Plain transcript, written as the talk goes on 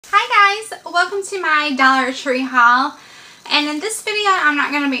Hi guys, welcome to my Dollar Tree haul. And in this video I'm not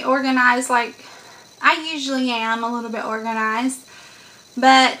going to be organized like I usually am, a little bit organized.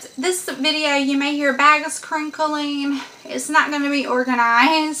 But this video you may hear bags crinkling. It's not going to be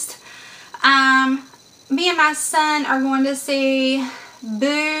organized. Me and my son are going to see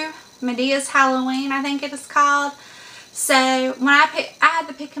Boo Medea's Halloween, I think it is called. So when I had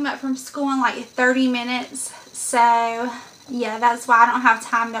to pick him up from school in like 30 minutes. So yeah, that's why I don't have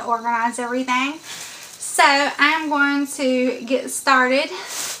time to organize everything. So I'm going to get started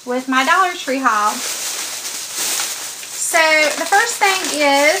with my Dollar Tree haul. So the first thing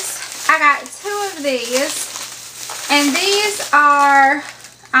is I got 2 of these, and these are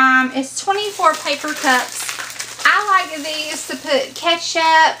it's 24 paper cups. I like these to put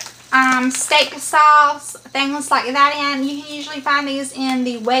ketchup, steak sauce, things like that in. You can usually find these in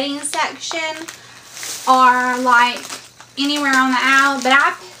the wedding section or like anywhere on the aisle, but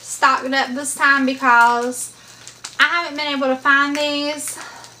I stocked it up this time because I haven't been able to find these.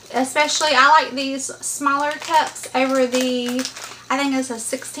 Especially I like these smaller cups over the, I think it's a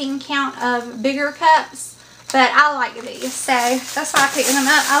 16 count of bigger cups, but I like these, so that's why I picked them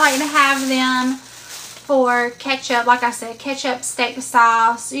up. I like to have them for ketchup, like I said, ketchup, steak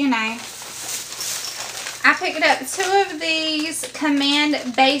sauce, you know. I picked up 2 of these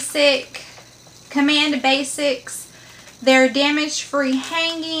Command Basics. They're damage-free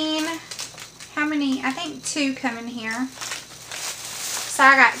hanging. How many? I think 2 come in here. So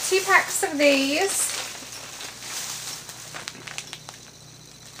I got 2 packs of these.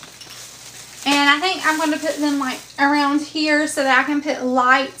 And I think I'm going to put them like around here so that I can put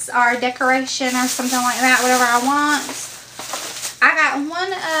lights or decoration or something like that, whatever I want. I got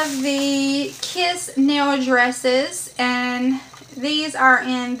 1 of the Kiss nail dresses, and these are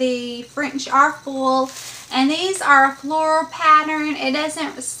in the French are full, and these are a floral pattern. It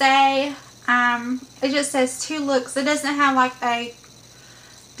doesn't say, it just says 2 looks. It doesn't have like a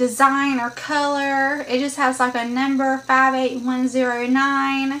design or color. It just has like a number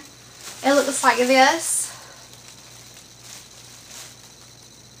 58109. It looks like this.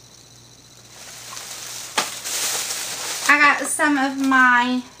 I got some of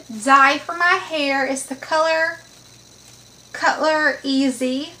my dye for my hair. It's the Cutler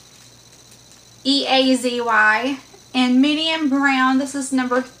Easy, E-A-Z-Y, in medium brown. This is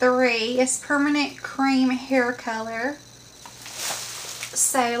number 3. It's permanent cream hair color.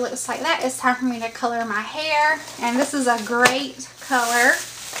 So it looks like that. It's time for me to color my hair, and this is a great color.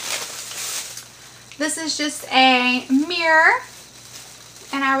 This is just a mirror,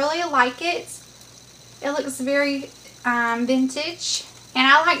 and I really like it. It looks very vintage, and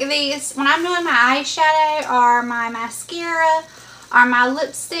I like these when I'm doing my eyeshadow or my mascara or my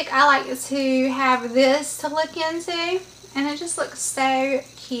lipstick. I like to have this to look into, and it just looks so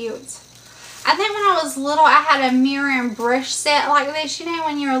cute. I think when I was little I had a mirror and brush set like this. You know,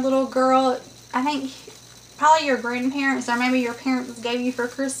 when you're a little girl, I think probably your grandparents or maybe your parents gave you for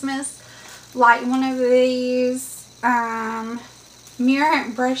Christmas like one of these mirror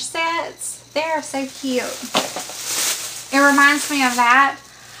and brush sets. They are so cute. It reminds me of that.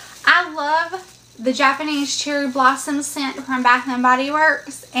 I love the Japanese Cherry Blossom scent from Bath & Body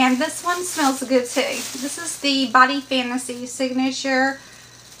Works, and this one smells good too. This is the Body Fantasy Signature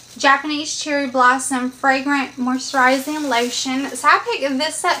Japanese Cherry Blossom Fragrant Moisturizing Lotion. So I picked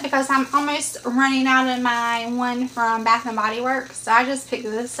this up because I'm almost running out of my one from Bath & Body Works. So I just picked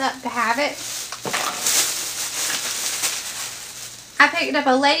this up to have it. I picked up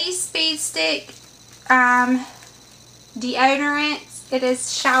a Lady Speed Stick deodorant. It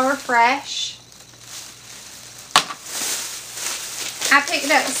is Shower Fresh. I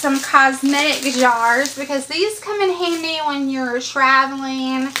picked up some cosmetic jars because these come in handy when you're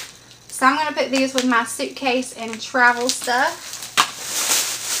traveling. So I'm going to put these with my suitcase and travel stuff.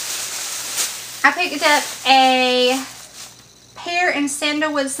 I picked up a pear and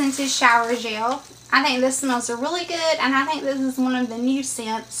sandalwood scented shower gel. I think this smells really good, and I think this is one of the new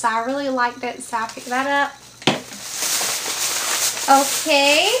scents, so I really liked it, so I picked that up.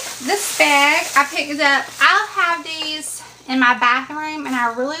 Okay, this bag I picked up. I'll have these in my bathroom, and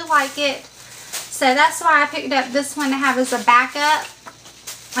I really like it, so that's why I picked up this one to have as a backup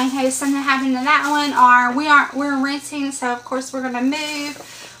in case something happened to that one, or we're renting, so of course we're going to move.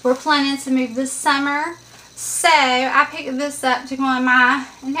 We're planning to move this summer, so I picked this up to go in my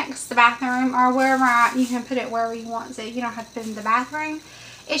next bathroom, or wherever. You can put it wherever you want to. You don't have to put it in the bathroom.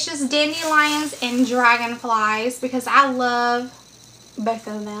 It's just dandelions and dragonflies because I love both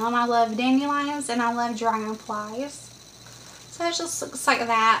of them. I love dandelions and I love dragonflies. So it just looks like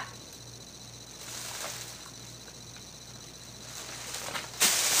that.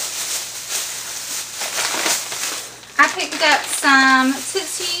 picked up some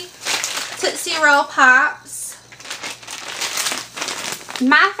Tootsie Roll Pops.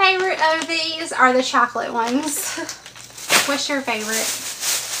 My favorite of these are the chocolate ones. What's your favorite?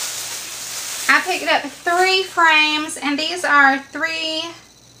 I picked up 3 frames, and these are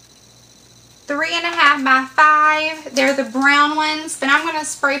 3.5 by 5. They're the brown ones, but I'm going to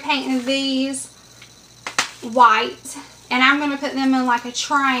spray paint these white, and I'm going to put them in like a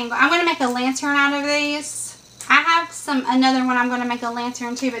triangle. I'm going to make a lantern out of these. I have another one I'm going to make a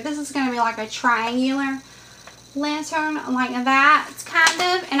lantern too, but this is going to be like a triangular lantern like that kind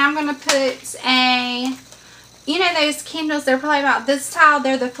of. And I'm going to put you know those candles, they're probably about this tall.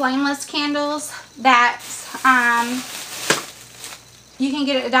 They're the flameless candles that you can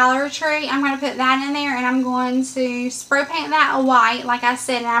get at Dollar Tree. I'm going to put that in there, and I'm going to spray paint that white like I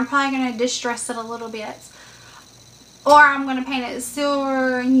said, and I'm probably going to distress it a little bit. Or I'm going to paint it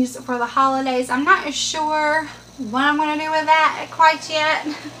silver and use it for the holidays. I'm not sure what I'm going to do with that quite yet.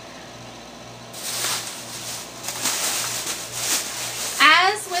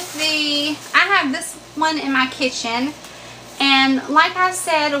 As with I have this one in my kitchen. And like I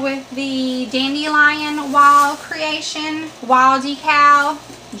said with the Dandelion Wall Creation, Wall Decal,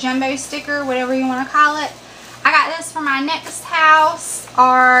 Jumbo Sticker, whatever you want to call it. I got this for my next house,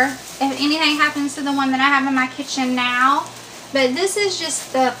 or if anything happens to the one that I have in my kitchen now. But this is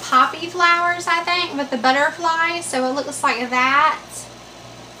just the poppy flowers, I think, with the butterfly. So it looks like that.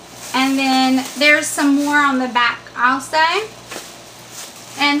 And then there's some more on the back also.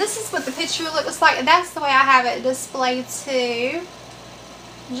 And this is what the picture looks like. That's the way I have it displayed too.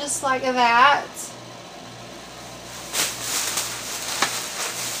 Just like that.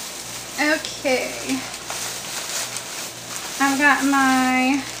 Okay. I've got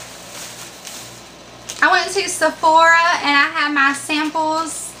I went to Sephora and I have my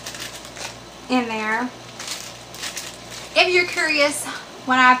samples in there. If you're curious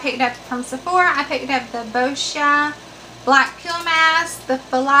what I picked up from Sephora, I picked up the Boscia Black Peel Mask, the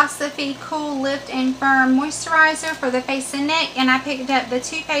Philosophy Cool Lift and Firm Moisturizer for the face and neck, and I picked up the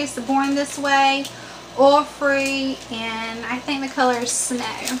Too Faced Born This Way Oil Free, and I think the color is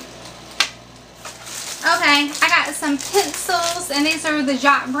Snow. Okay, I got some pencils, and these are the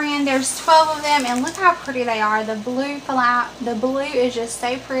Jot brand. There's 12 of them, and look how pretty they are. The blue is just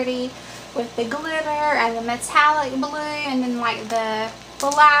so pretty with the glitter and the metallic blue, and then like the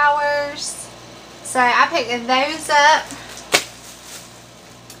flowers. So I picked those up.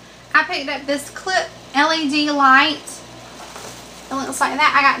 I picked up this clip LED light. It looks like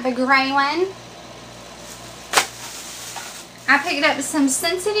that. I got the gray one. I picked up some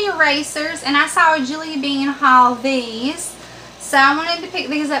Scentsy erasers, and I saw Julie Bean haul these. So I wanted to pick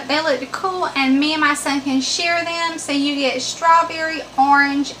these up. They looked cool, and me and my son can share them. So you get strawberry,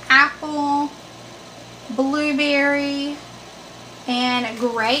 orange, apple, blueberry, and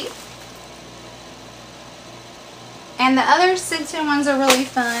grape. And the other Scentsy ones are really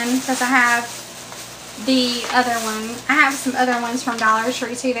fun because I have the other one. I have some other ones from Dollar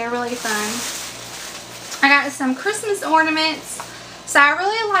Tree too. They're really fun. I got some Christmas ornaments. So I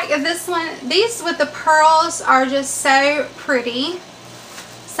really like this one. These with the pearls are just so pretty.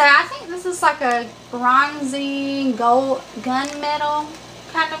 So I think this is like a bronzy gold gunmetal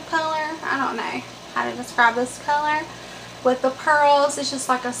kind of color. I don't know how to describe this color. With the pearls, it's just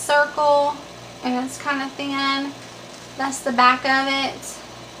like a circle and it's kind of thin. That's the back of it.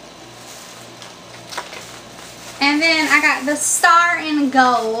 And then I got the star in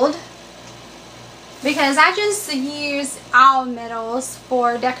gold because I just use all metals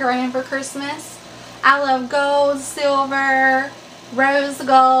for decorating for Christmas. I love gold, silver, rose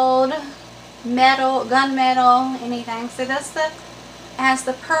gold, metal, gunmetal, anything. So that's it has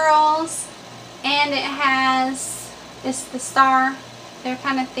the pearls, and it's the star. They're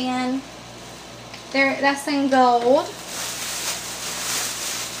kind of thin. That's in gold.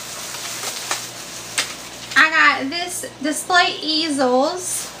 I got this display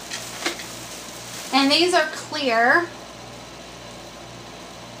easels, and these are clear.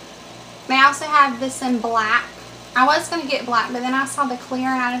 They also have this in black. I was going to get black, but then I saw the clear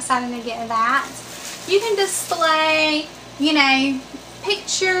and I decided to get that. You can display, you know,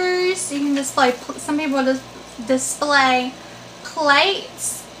 pictures. You can display, some people just display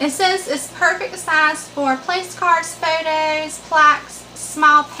plates. It says it's perfect size for place cards, photos, plaques,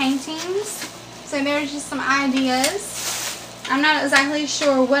 small paintings. So there's just some ideas. I'm not exactly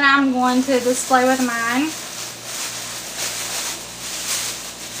sure what I'm going to display with mine.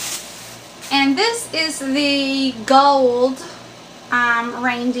 And this is the gold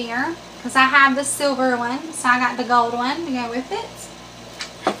reindeer because I have the silver one. So I got the gold one to go with it.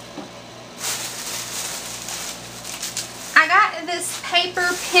 got this paper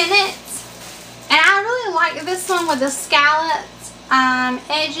pennant, and I really like this one with the scalloped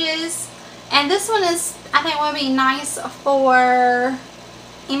edges. And this one is, I think, would be nice for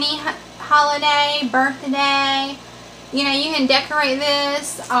any holiday, birthday. You know, you can decorate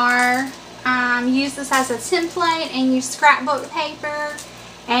this or use this as a template and use scrapbook paper.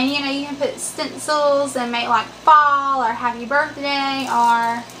 And you know, you can put stencils and make like fall or happy birthday,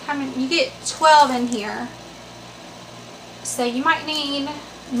 or how many, you get 12 in here. So you might need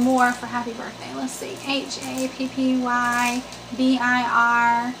more for happy birthday. Let's see.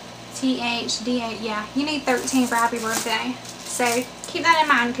 HAPPYBIRTHDA. Yeah, you need 13 for happy birthday. So keep that in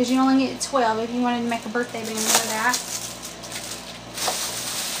mind, because you only get 12 if you wanted to make a birthday banner with that.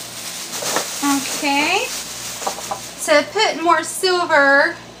 Okay. To put more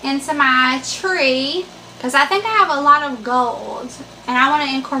silver into my tree, because I think I have a lot of gold and I want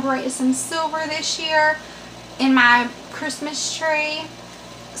to incorporate some silver this year in my Christmas tree.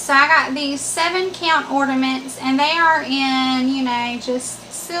 So I got these 7-count ornaments, and they are in, you know, just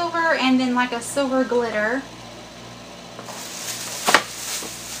silver and then like a silver glitter.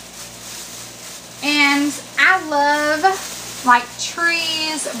 And I love like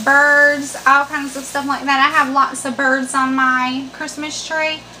trees, birds, all kinds of stuff like that. I have lots of birds on my Christmas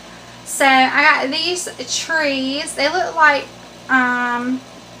tree. So I got these trees. They look like kind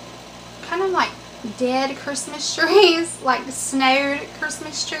of like dead Christmas trees, like snowed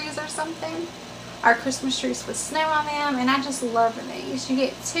Christmas trees or something, or Christmas trees with snow on them. And I just love these. You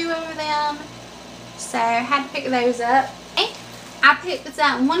get 2 of them, so I had to pick those up. And I picked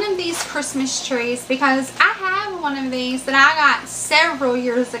up one of these Christmas trees because I have one of these that I got several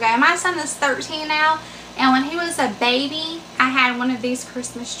years ago. My son is 13 now, and when he was a baby, I had one of these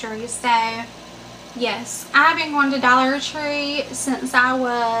Christmas trees. So yes, I've been going to Dollar Tree since I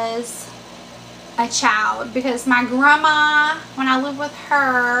was a child, because my grandma, when I lived with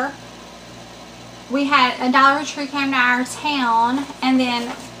her, we had a Dollar Tree came to our town, and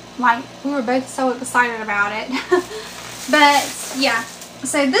then like we were both so excited about it. But yeah,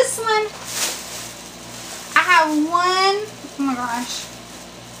 so this one, I have one, oh my gosh,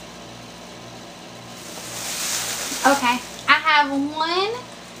 okay, I have one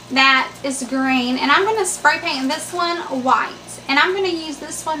that is green, and I'm going to spray paint this one white. And I'm going to use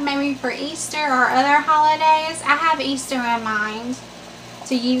this one maybe for Easter or other holidays. I have Easter in mind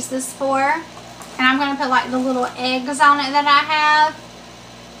to use this for. And I'm going to put like the little eggs on it that I have.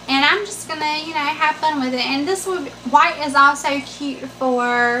 And I'm just going to, you know, have fun with it. And this white is also cute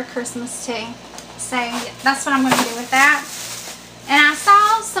for Christmas too. So that's what I'm going to do with that. And I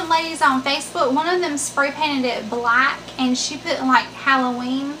saw some ladies on Facebook. One of them spray painted it black, and she put like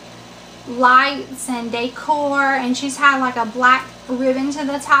Halloween lights and decor, and she's had like a black ribbon to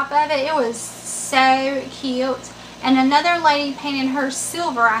the top of it. It was so cute. And another lady painted her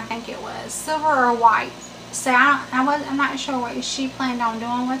silver, I think it was silver or white. So I'm not sure what she planned on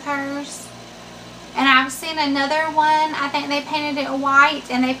doing with hers. And I've seen another one, I think they painted it white,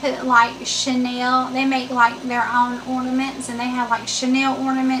 and they put like Chanel, they make like their own ornaments, and they have like Chanel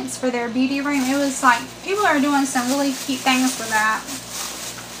ornaments for their beauty room. It was like, people are doing some really cute things with that.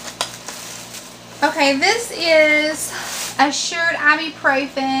 Okay, this is Assured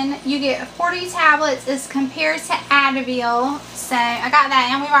Ibuprofen. You get 40 tablets as compared to Advil. So I got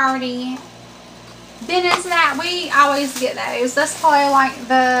that, and we've already been into that. We always get those. That's probably like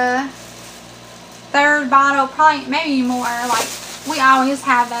the 3rd bottle, probably maybe more. Like, we always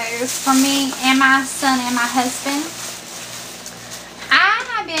have those for me and my son and my husband. I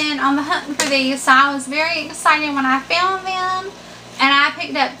have been on the hunt for these, so I was very excited when I found them. And I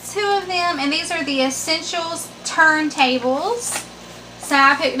picked up 2 of them, and these are the Essentials turntables. So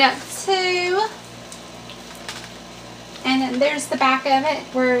I picked up 2. And then there's the back of it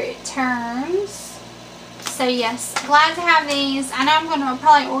where it turns. So yes, glad to have these. I know I'm going to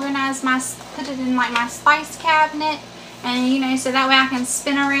probably organize put it in like my spice cabinet. And you know, so that way I can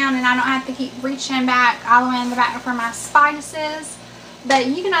spin around and I don't have to keep reaching back all the way in the back for my spices. But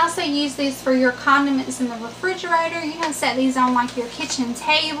you can also use these for your condiments in the refrigerator. You can set these on like your kitchen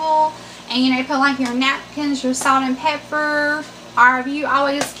table, and you know, put like your napkins, your salt and pepper, or if you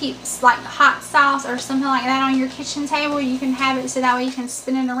always keep like hot sauce or something like that on your kitchen table, you can have it so that way you can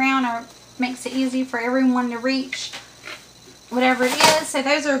spin it around, or it makes it easy for everyone to reach whatever it is. So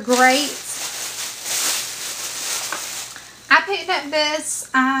those are great. I picked up this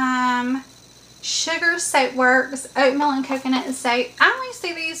Sugar Soap Works oatmeal and coconut soap. I only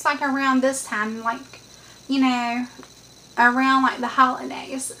see these like around this time, like, you know, around like the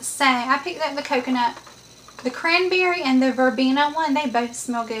holidays. So I picked up the coconut, the cranberry, and the verbena one. They both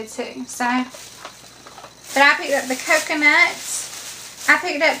smell good too. So But I picked up the coconut. I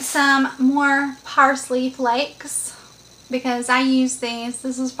picked up some more parsley flakes because I use these.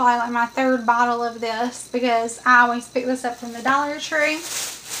 This is probably like my third bottle of this because I always pick this up from the Dollar Tree.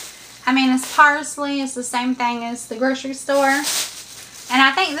 I mean, it's parsley. It's the same thing as the grocery store. And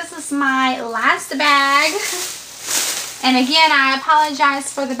I think this is my last bag. And again, I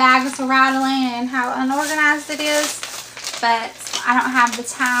apologize for the bags rattling and how unorganized it is, but I don't have the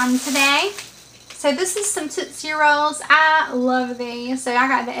time today. So this is some Tootsie Rolls. I love these. So I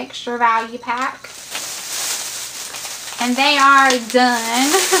got the extra value pack. And they are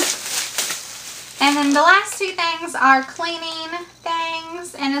done. And then the last two things are cleaning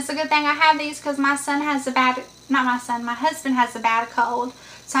things. And it's a good thing I have these because my son has a bad, not my son, my husband has a bad cold.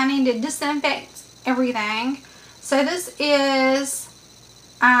 So I need to disinfect everything. So this is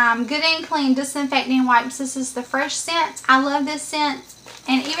Good and Clean Disinfecting Wipes. This is the fresh scent. I love this scent.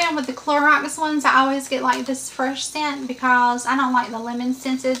 And even with the Clorox ones, I always get like this fresh scent because I don't like the lemon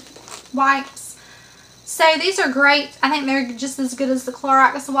scented wipes. So these are great. I think they're just as good as the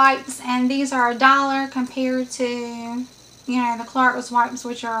Clorox wipes. And these are $1 compared to, you know, the Clorox wipes,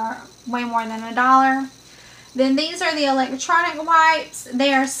 which are way more than $1. Then these are the electronic wipes.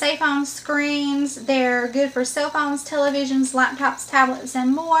 They are safe on screens. They're good for cell phones, televisions, laptops, tablets,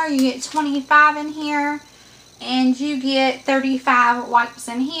 and more. You get 25 in here. And you get 35 wipes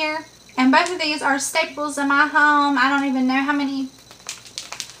in here. And both of these are staples in my home. I don't even know how many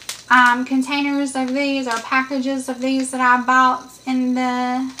containers of these or packages of these that I bought in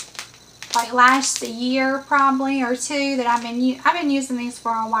the like last year probably or two that I've been using these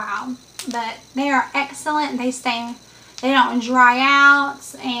for a while. But they are excellent. They don't dry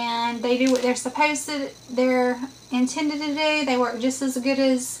out, and they do what they're intended to do. They work just as good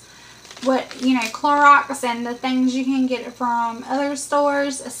as what, you know, Clorox and the things you can get from other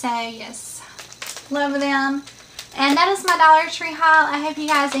stores. So yes, love them. And that is my Dollar Tree haul. I hope you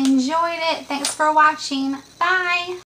guys enjoyed it. Thanks for watching. Bye.